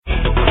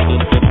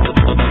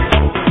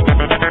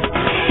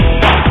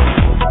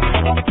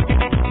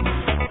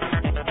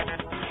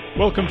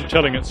Welcome to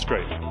Telling It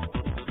Straight,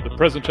 the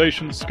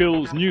presentation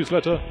skills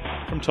newsletter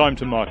from Time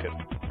to Market.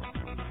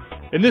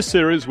 In this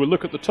series, we'll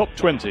look at the top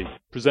 20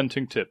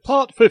 presenting tips.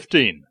 Part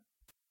 15.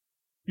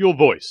 Your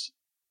voice.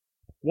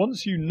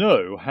 Once you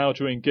know how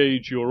to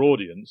engage your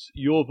audience,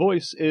 your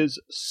voice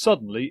is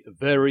suddenly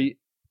very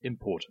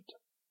important.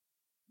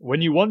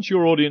 When you want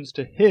your audience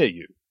to hear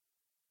you,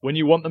 when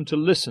you want them to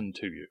listen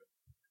to you,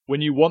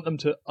 when you want them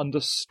to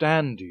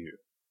understand you,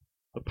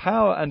 the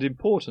power and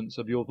importance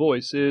of your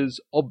voice is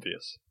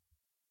obvious.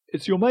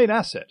 It's your main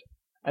asset,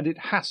 and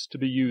it has to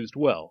be used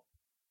well.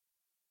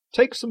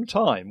 Take some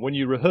time when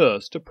you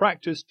rehearse to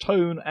practice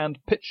tone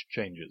and pitch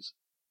changes.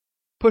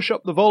 Push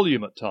up the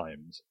volume at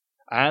times,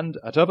 and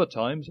at other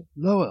times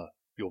lower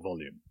your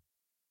volume.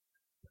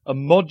 A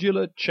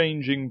modular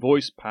changing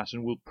voice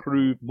pattern will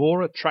prove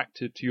more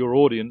attractive to your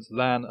audience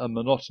than a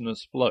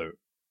monotonous flow.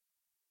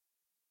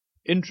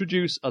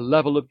 Introduce a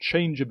level of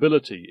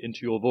changeability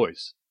into your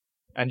voice,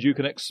 and you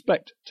can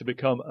expect to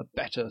become a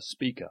better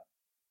speaker.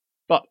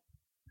 But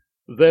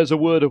there's a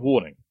word of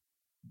warning.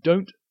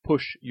 Don't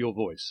push your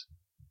voice.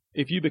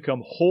 If you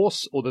become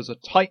hoarse or there's a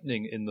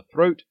tightening in the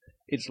throat,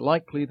 it's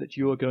likely that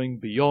you are going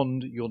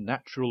beyond your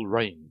natural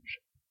range.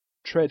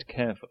 Tread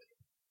carefully.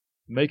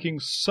 Making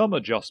some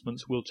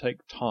adjustments will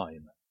take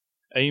time.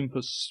 Aim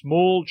for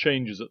small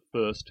changes at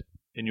first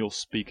in your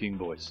speaking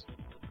voice.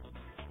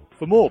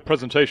 For more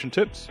presentation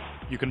tips,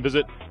 you can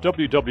visit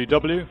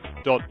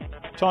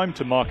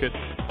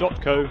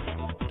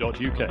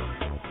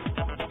www.timetomarket.co.uk.